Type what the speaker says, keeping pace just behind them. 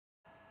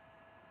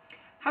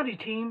Howdy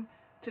team.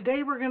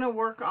 Today we're going to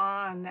work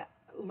on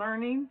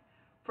learning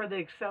for the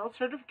Excel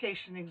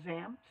certification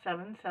exam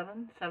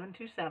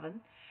 77727,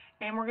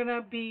 and we're going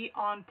to be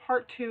on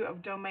part 2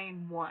 of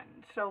domain 1.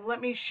 So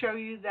let me show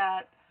you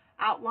that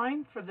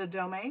outline for the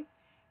domain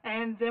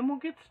and then we'll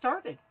get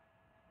started.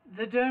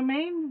 The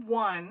domain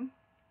 1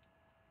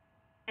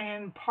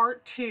 and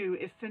part 2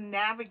 is to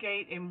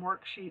navigate in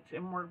worksheets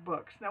and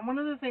workbooks. Now, one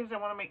of the things I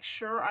want to make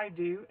sure I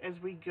do as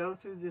we go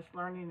through this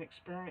learning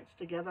experience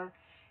together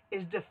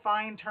is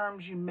define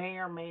terms you may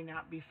or may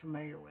not be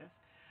familiar with.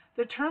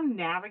 The term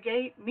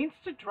navigate means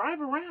to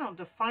drive around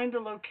to find a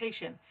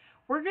location.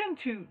 We're going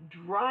to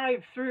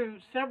drive through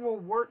several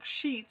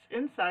worksheets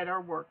inside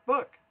our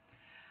workbook.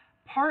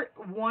 Part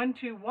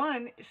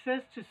 121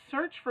 says to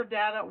search for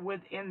data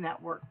within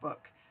that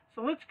workbook.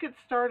 So let's get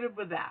started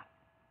with that.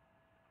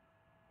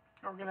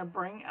 We're going to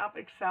bring up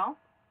Excel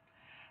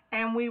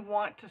and we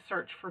want to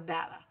search for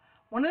data.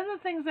 One of the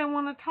things I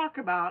want to talk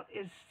about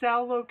is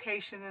cell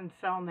location and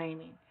cell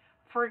naming.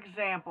 For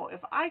example, if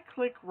I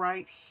click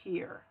right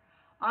here,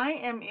 I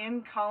am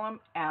in column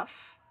F,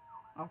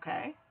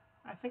 okay,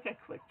 I think I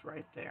clicked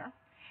right there,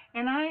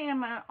 and I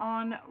am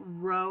on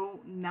row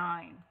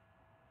 9,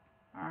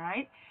 all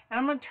right, and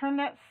I'm going to turn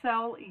that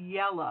cell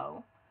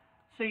yellow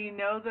so you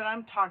know that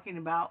I'm talking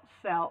about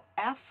cell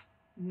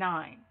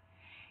F9.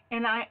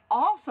 And I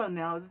also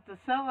know that the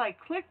cell I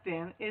clicked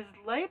in is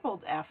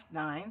labeled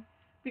F9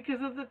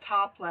 because of the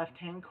top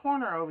left-hand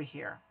corner over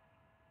here.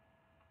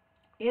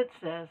 It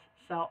says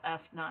cell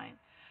F9.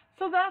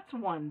 So that's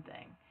one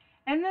thing.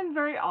 And then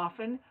very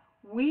often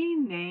we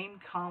name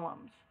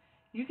columns.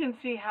 You can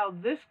see how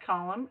this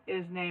column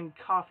is named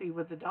coffee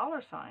with a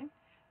 $sign,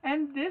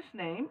 and this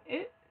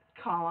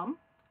column,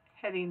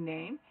 heading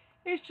name,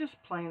 is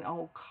just plain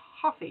old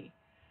coffee.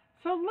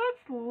 So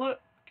let's look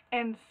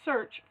and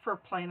search for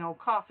plain old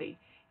coffee.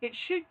 It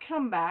should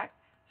come back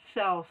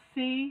cell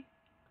C2.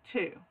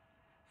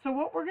 So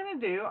what we're going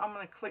to do, I'm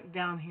going to click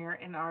down here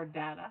in our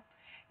data,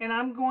 and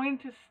I'm going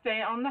to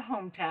stay on the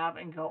Home tab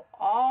and go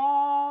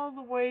all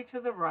the way to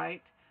the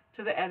right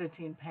to the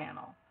editing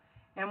panel.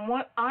 And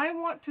what I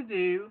want to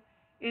do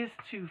is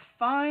to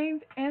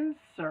find and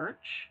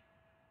search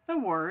the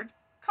word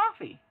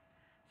coffee.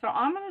 So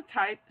I'm going to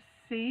type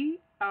C-O-F-F-E-E.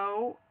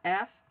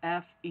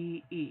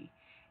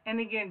 And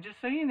again,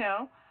 just so you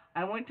know,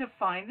 I went to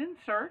find and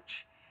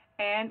search,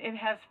 and it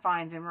has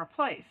find and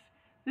replace.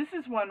 This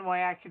is one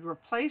way I could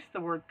replace the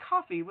word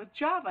coffee with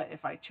Java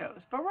if I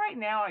chose, but right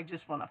now I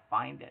just want to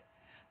find it.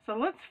 So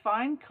let's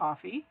find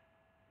coffee.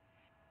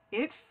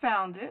 It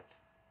found it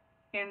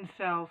in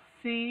cell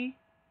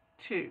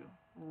C2,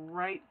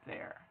 right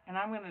there. And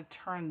I'm going to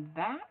turn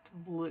that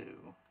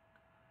blue.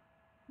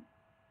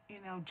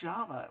 You know,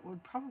 Java, it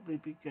would probably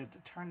be good to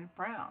turn it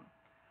brown.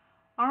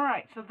 All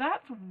right, so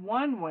that's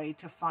one way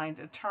to find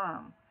a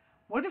term.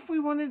 What if we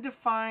wanted to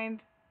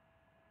find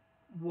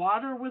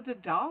water with a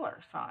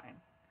 $sign?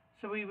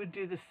 So we would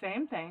do the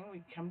same thing.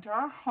 We'd come to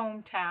our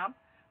Home tab.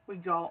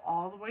 We'd go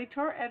all the way to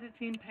our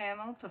editing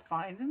panel to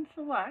find and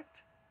select.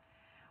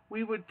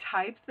 We would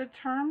type the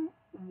term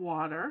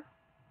water,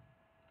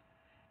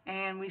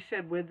 and we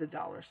said with the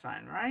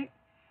 $sign, right?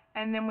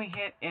 And then we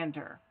hit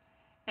enter.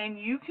 And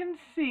you can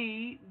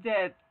see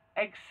that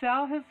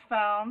Excel has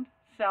found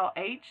cell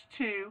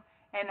H2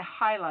 and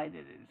highlighted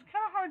it. It's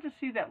kind of hard to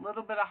see that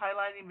little bit of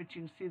highlighting, but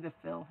you can see the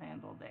fill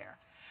handle there.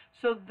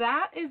 So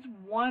that is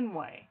one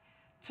way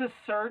to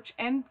search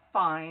and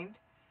find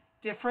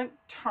different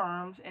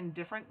terms and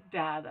different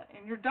data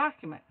in your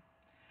document.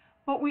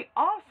 But we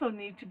also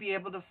need to be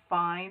able to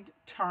find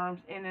terms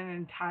in an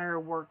entire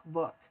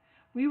workbook.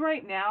 We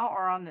right now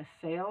are on the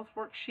sales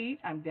worksheet.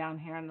 I'm down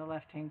here in the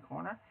left-hand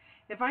corner.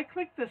 If I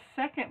click the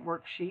second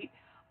worksheet,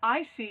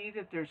 I see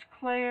that there's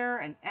Claire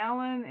and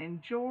Ellen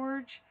and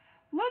George.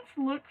 Let's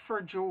look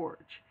for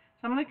George.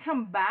 So I'm going to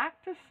come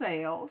back to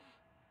sales.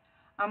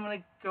 I'm going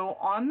to go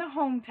on the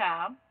Home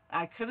tab.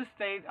 I could have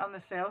stayed on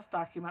the sales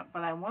document,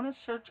 but I want to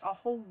search a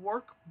whole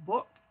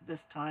workbook this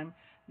time,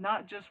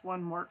 not just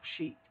one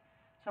worksheet.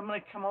 So I'm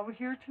going to come over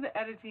here to the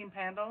editing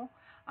panel.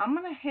 I'm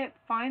going to hit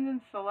find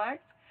and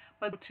select,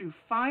 but to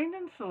find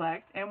and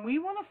select, and we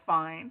want to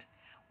find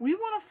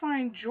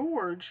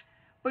George,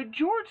 but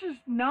George is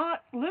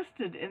not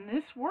listed in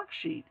this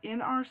worksheet,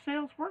 in our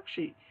sales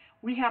worksheet.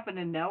 We happen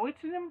to know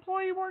it's an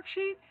employee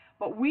worksheet,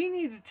 but we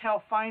need to tell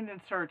find and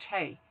search,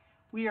 hey,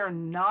 we are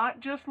not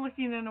just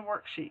looking in a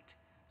worksheet.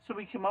 So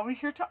we come over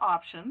here to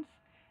options,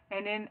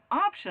 and in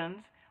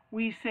options,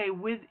 we say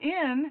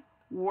within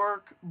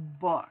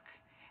workbook.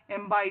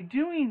 And by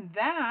doing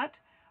that,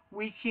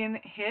 we can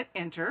hit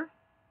enter,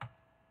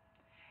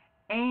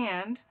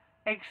 and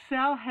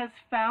Excel has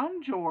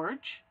found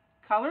George,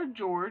 colored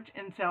George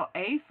in cell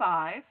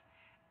A5,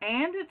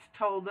 and it's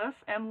told us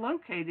and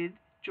located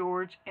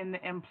George in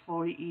the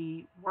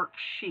employee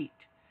worksheet.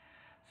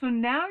 So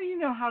now you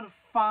know how to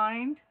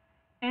find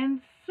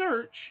and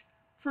search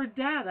for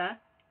data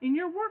in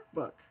your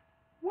workbook.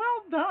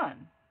 Well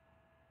done.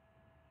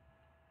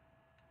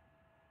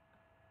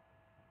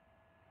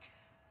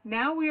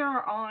 Now we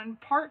are on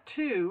part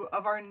 2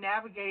 of our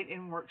navigate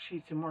in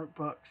worksheets and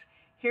workbooks.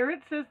 Here it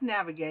says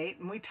navigate,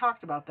 and we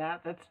talked about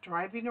that. That's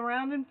driving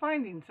around and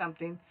finding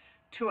something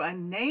to a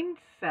named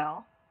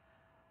cell,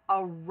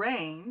 a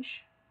range,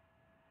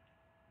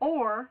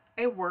 or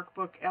a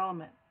workbook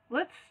element.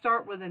 Let's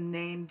start with a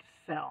named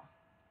cell.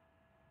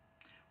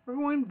 We're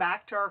going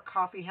back to our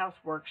coffeehouse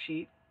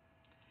worksheet.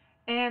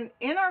 And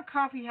in our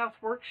coffeehouse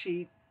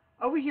worksheet,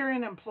 over here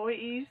in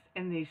employees,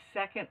 in the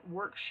second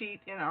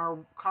worksheet in our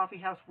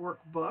coffeehouse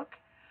workbook,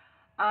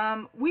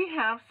 we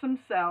have some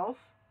cells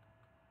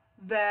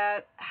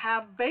that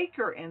have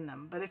baker in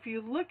them. But if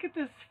you look at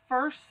this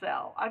first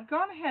cell, I've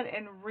gone ahead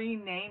and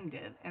renamed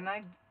it, and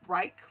I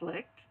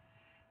right-clicked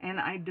and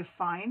I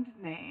defined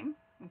name,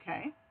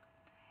 okay,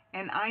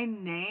 and I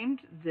named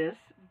this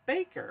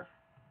baker.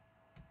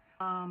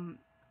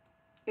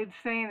 It's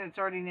saying it's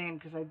already named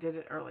because I did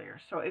it earlier.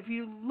 So if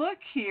you look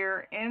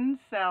here in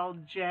cell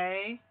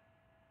J5,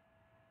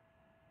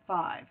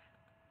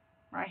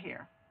 right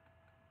here,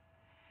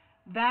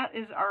 that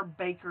is our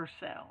baker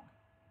cell,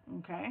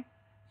 okay?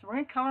 So we're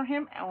going to color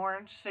him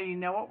orange so you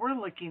know what we're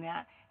looking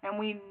at. And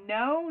we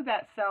know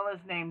that cell is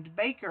named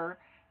baker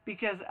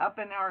because up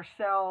in our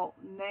cell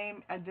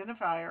name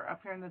identifier,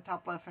 up here in the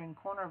top left-hand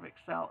corner of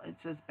Excel, it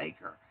says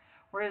baker.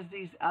 Whereas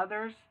these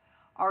others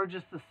are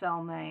just the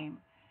cell name,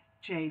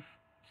 J6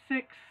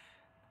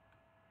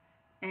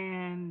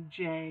 and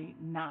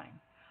J9.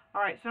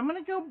 All right, so I'm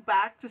going to go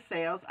back to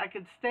sales. I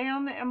could stay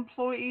on the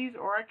employees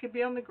or I could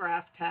be on the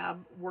graph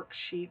tab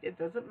worksheet. It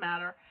doesn't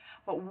matter.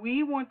 But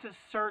we want to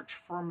search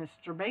for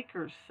Mr.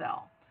 Baker's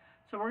cell.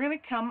 So we're going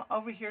to come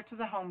over here to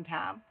the Home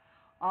tab,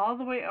 all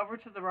the way over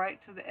to the right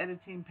to the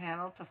Editing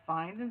panel to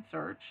find and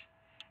search.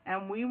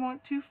 And we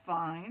want to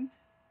find,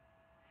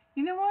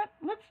 you know what?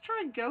 Let's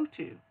try Go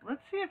To.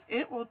 Let's see if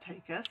it will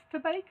take us to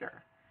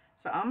Baker.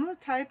 So I'm going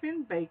to type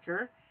in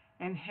Baker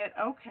and hit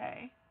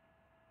OK.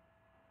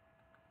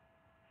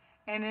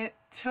 And it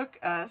took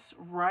us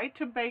right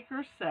to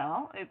Baker's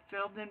cell. It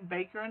filled in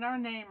Baker in our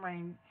name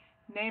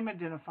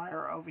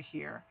identifier over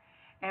here.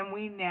 And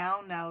we now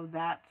know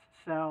that's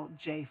cell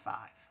J5.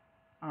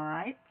 All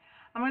right.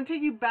 I'm going to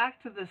take you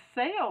back to the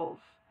sales,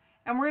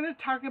 and we're going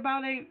to talk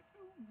about a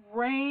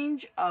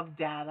range of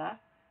data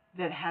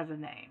that has a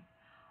name.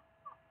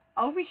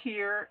 Over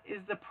here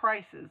is the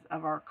prices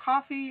of our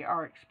coffee,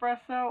 our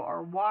espresso,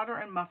 our water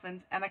and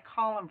muffins, and a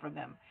column for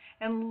them.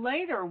 And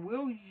later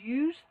we'll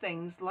use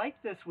things like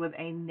this with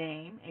a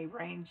name, a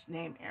range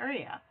name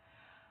area,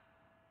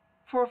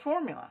 for a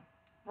formula.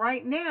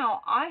 Right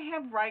now, I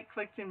have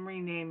right-clicked and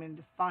renamed and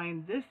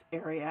defined this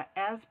area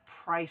as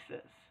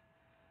prices.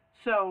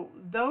 So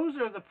those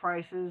are the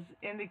prices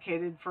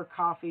indicated for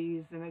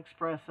coffees and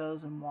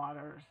espressos and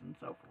waters and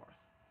so forth.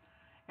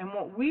 And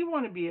what we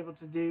want to be able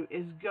to do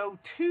is go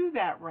to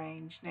that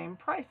range named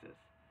prices.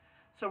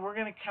 So we're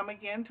going to come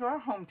again to our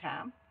Home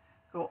tab,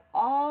 go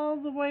all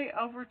the way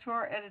over to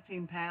our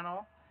Editing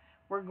panel.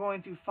 We're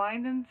going to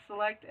find and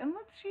select, and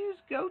let's use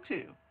Go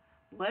To.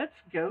 Let's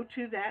go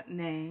to that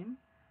name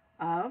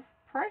of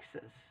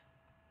prices.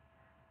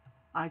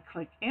 I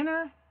click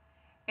Enter,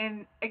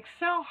 and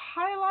Excel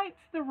highlights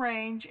the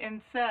range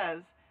and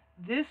says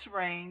this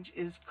range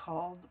is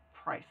called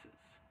prices.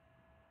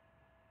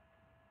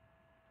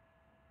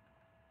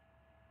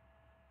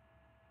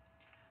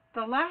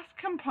 The last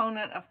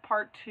component of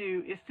part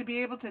 2 is to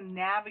be able to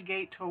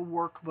navigate to a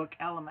workbook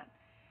element.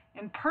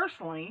 And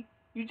personally,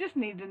 you just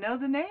need to know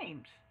the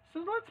names. So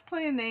let's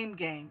play a name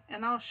game,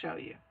 and I'll show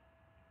you.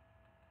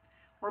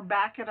 We're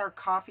back at our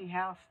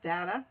coffeehouse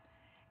data.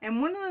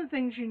 And one of the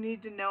things you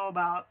need to know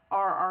about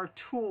are our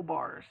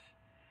toolbars.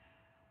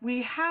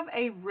 We have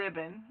a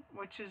ribbon,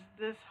 which is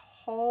this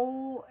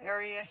whole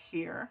area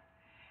here.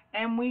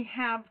 And we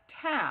have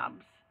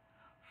tabs.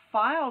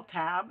 File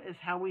tab is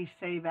how we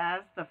save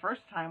as the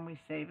first time we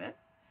save it,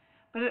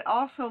 but it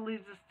also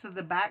leads us to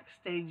the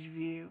backstage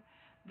view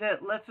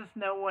that lets us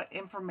know what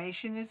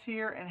information is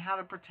here and how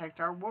to protect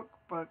our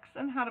workbooks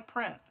and how to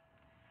print.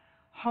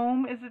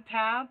 Home is a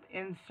tab,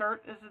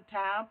 Insert is a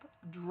tab,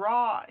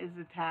 Draw is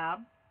a tab.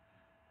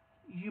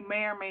 You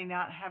may or may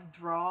not have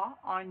Draw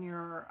on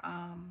your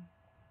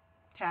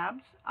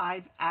tabs.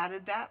 I've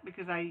added that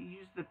because I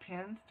use the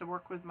pins to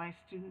work with my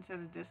students at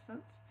a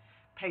distance.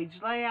 Page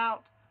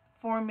layout,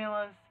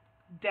 formulas,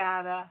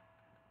 data,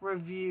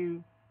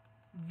 review,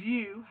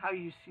 view, how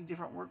you see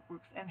different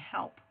workbooks, and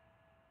help.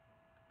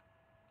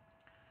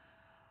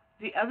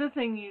 The other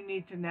thing you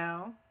need to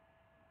know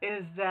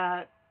is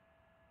that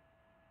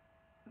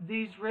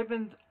these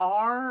ribbons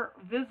are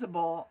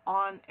visible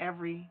on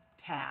every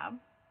tab.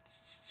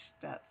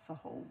 That's the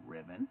whole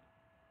ribbon.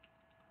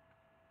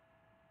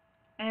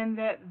 And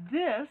that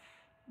this,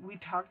 we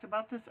talked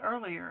about this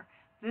earlier,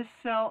 this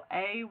cell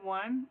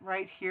A1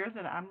 right here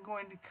that I'm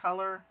going to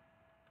color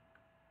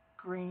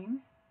green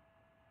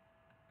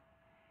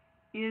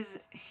is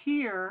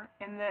here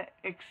in the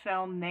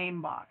Excel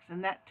name box,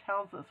 and that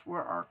tells us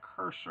where our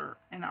cursor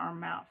and our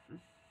mouse is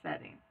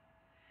setting.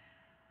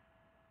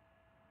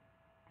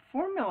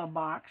 Formula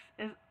box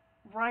is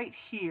right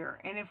here.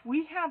 And if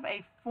we have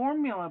a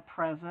formula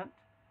present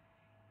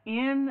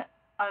in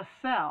a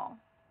cell,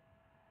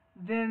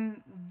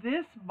 then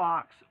this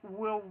box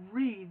will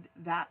read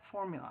that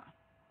formula.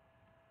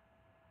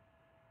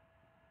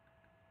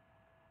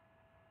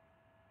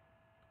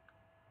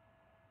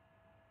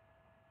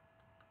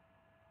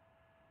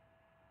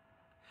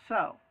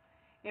 So,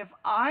 if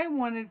I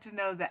wanted to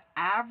know the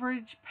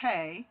average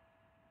pay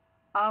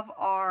of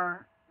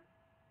our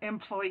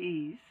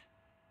employees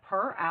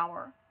per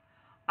hour,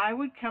 I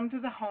would come to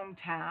the Home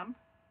tab,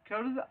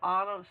 go to the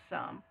Auto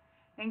Sum,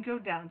 and go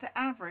down to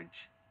Average.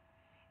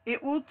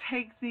 It will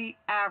take the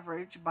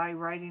average by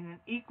writing an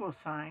equal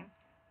sign,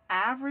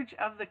 average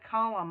of the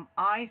column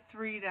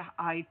I3 to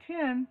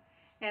I10,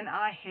 and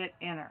I hit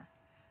Enter.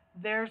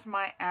 There's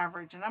my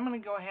average, and I'm going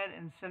to go ahead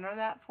and center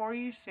that for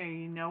you so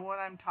you know what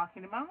I'm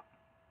talking about.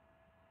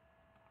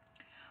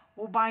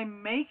 Well, by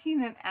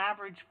making an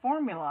average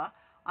formula,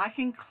 I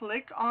can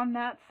click on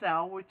that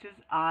cell, which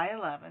is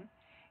I11,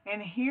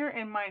 and here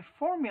in my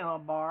formula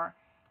bar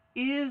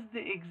is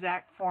the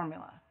exact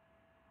formula.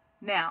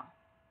 Now,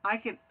 I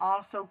can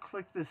also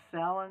click the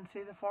cell and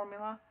see the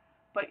formula,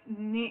 but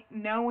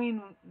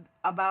knowing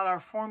about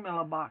our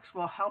formula box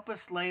will help us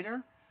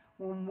later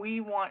when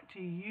we want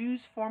to use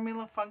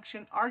formula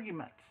function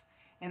arguments.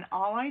 And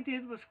all I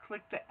did was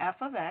click the f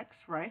of x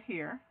right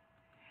here,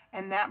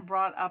 and that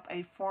brought up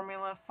a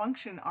formula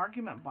function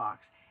argument box,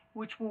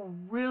 which will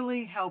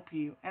really help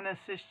you and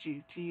assist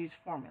you to use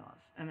formulas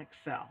in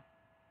Excel.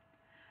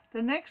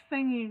 The next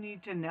thing you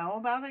need to know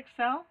about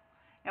Excel,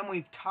 and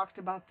we've talked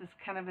about this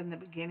kind of in the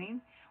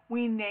beginning,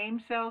 we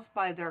name cells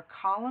by their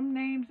column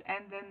names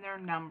and then their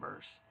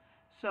numbers.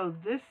 So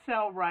this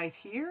cell right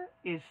here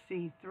is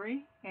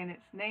C3, and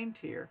it's named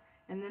here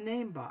in the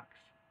name box.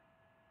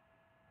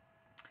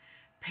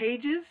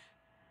 Pages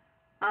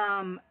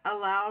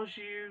allows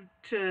you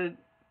to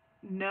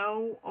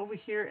know over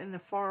here in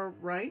the far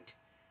right,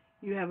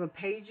 you have a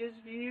pages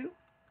view.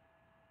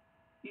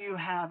 You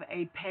have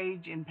a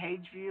page in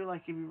page view,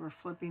 like if you were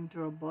flipping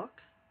through a book.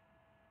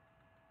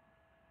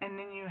 And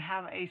then you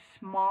have a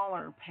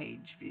smaller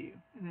page view,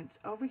 and it's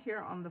over here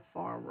on the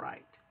far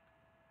right.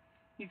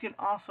 You can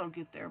also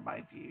get there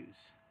by views.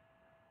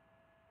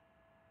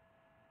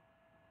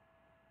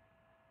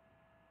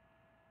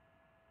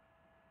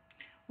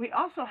 We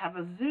also have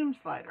a zoom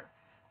slider.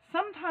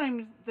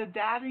 Sometimes the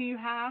data you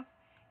have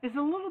is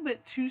a little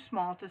bit too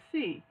small to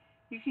see.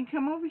 You can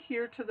come over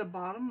here to the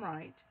bottom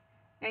right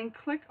and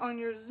click on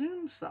your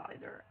zoom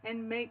slider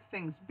and make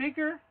things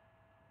bigger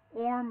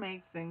or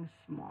make things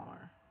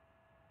smaller.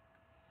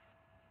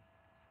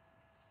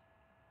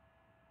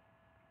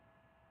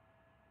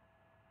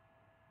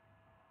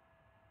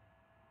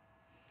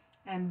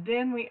 And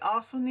then we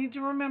also need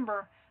to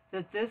remember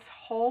that this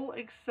whole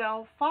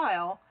Excel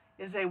file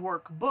is a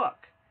workbook,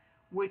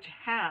 which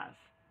has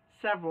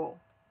several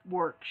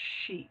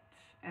worksheets,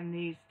 and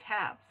these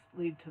tabs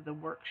lead to the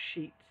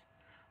worksheets.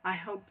 I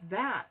hope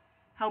that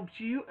helps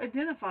you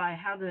identify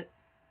how to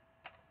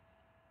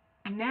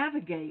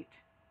navigate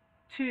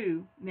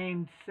to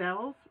named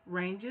cells,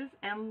 ranges,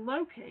 and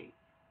locate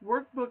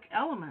workbook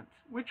elements,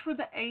 which were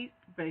the 8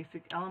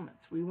 basic elements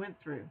we went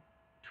through: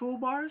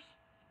 toolbars,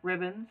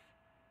 ribbons,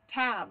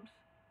 tabs,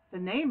 the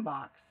name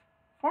box,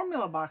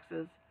 formula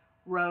boxes,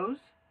 rows,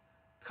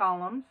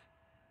 columns,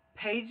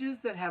 pages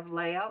that have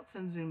layouts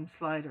and zoom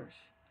sliders.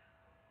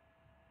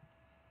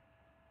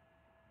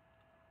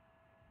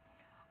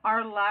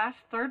 Our last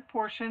third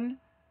portion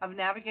of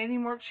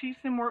navigating worksheets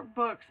and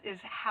workbooks is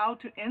how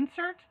to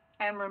insert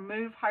and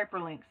remove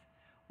hyperlinks.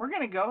 We're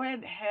going to go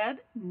ahead,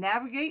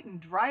 navigate, and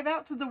drive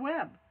out to the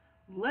web.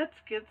 Let's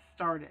get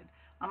started.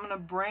 I'm going to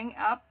bring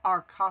up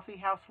our Coffee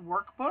House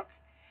workbook,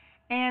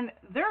 and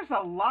there's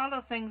a lot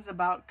of things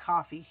about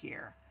coffee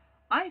here.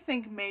 I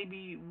think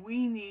maybe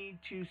we need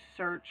to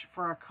search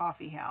for a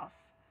coffee house.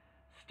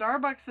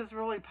 Starbucks is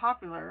really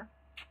popular.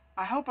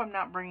 I hope I'm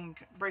not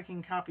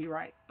breaking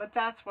copyright, but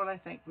that's what I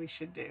think we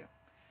should do.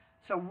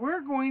 So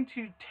we're going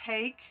to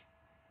take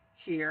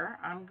here,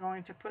 I'm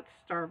going to put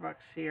Starbucks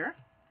here,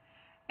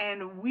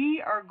 and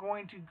we are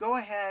going to go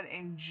ahead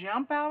and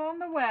jump out on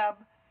the web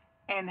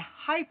and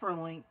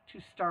hyperlink to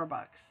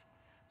Starbucks.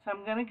 So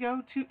I'm going to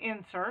go to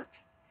Insert,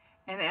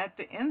 and at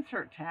the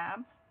Insert tab,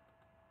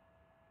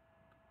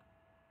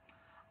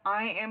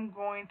 I am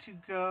going to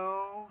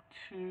go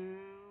to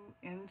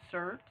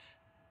Insert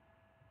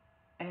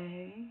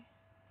a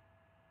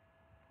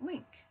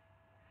link.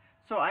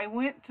 So I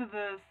went to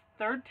the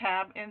third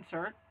tab,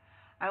 Insert.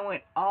 I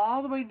went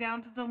all the way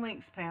down to the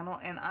Links panel,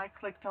 and I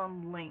clicked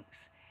on Links.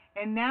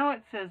 And now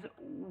it says,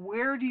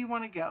 where do you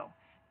want to go?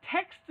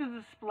 Text to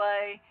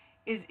display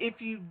is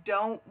if you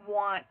don't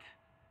want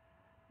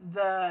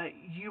the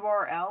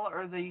URL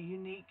or the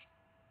unique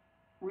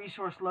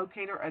resource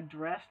locator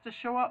address to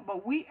show up,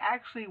 but we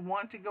actually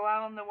want to go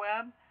out on the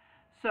web.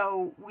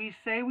 So we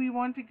say we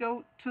want to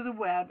go to the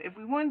web. If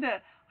we wanted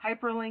to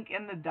hyperlink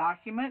in the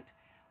document,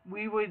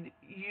 we would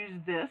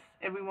use this.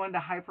 If we wanted to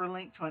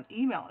hyperlink to an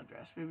email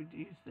address, we would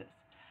use this.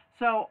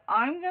 So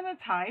I'm going to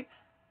type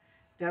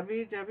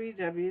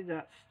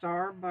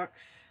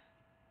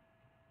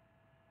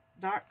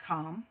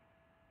www.starbucks.com.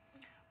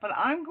 But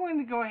I'm going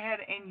to go ahead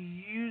and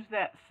use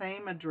that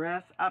same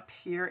address up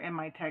here in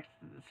my text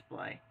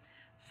display.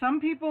 Some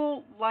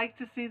people like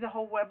to see the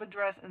whole web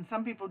address, and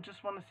some people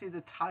just want to see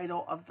the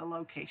title of the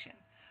location.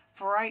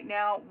 For right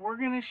now, we're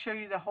going to show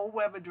you the whole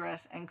web address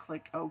and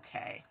click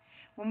OK.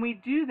 When we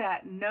do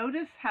that,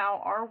 notice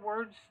how our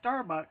word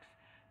Starbucks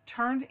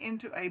turned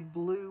into a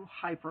blue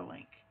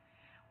hyperlink.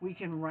 We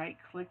can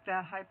right-click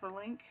that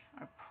hyperlink.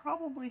 I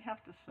probably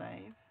have to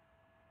save.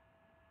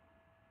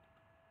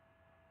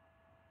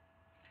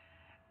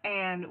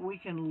 And we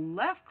can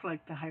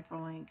left-click the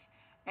hyperlink,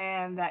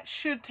 and that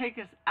should take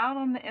us out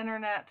on the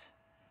internet,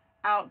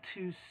 out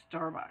to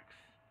Starbucks.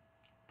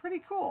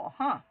 Pretty cool,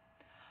 huh?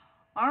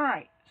 All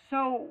right,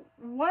 so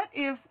what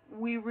if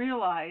we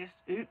realized,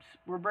 oops,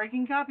 we're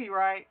breaking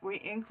copyright, we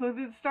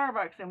included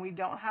Starbucks and we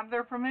don't have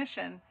their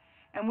permission,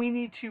 and we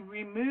need to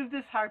remove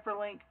this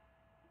hyperlink.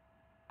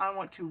 I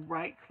want to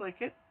right-click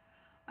it.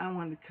 I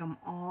want to come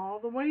all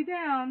the way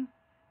down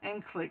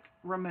and click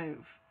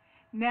Remove.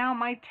 Now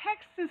my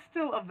text is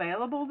still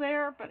available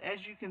there, but as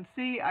you can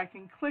see, I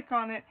can click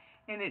on it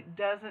and it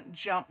doesn't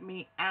jump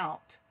me out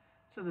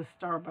to the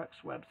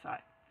Starbucks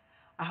website.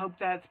 I hope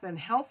that's been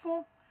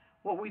helpful.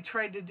 What we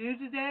tried to do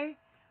today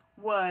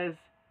was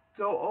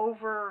go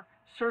over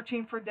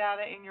searching for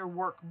data in your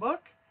workbook,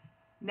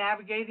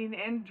 navigating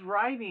and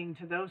driving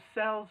to those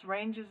cells,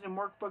 ranges, and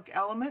workbook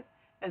element,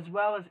 as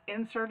well as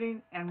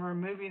inserting and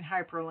removing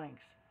hyperlinks.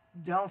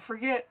 Don't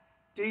forget,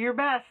 do your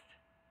best.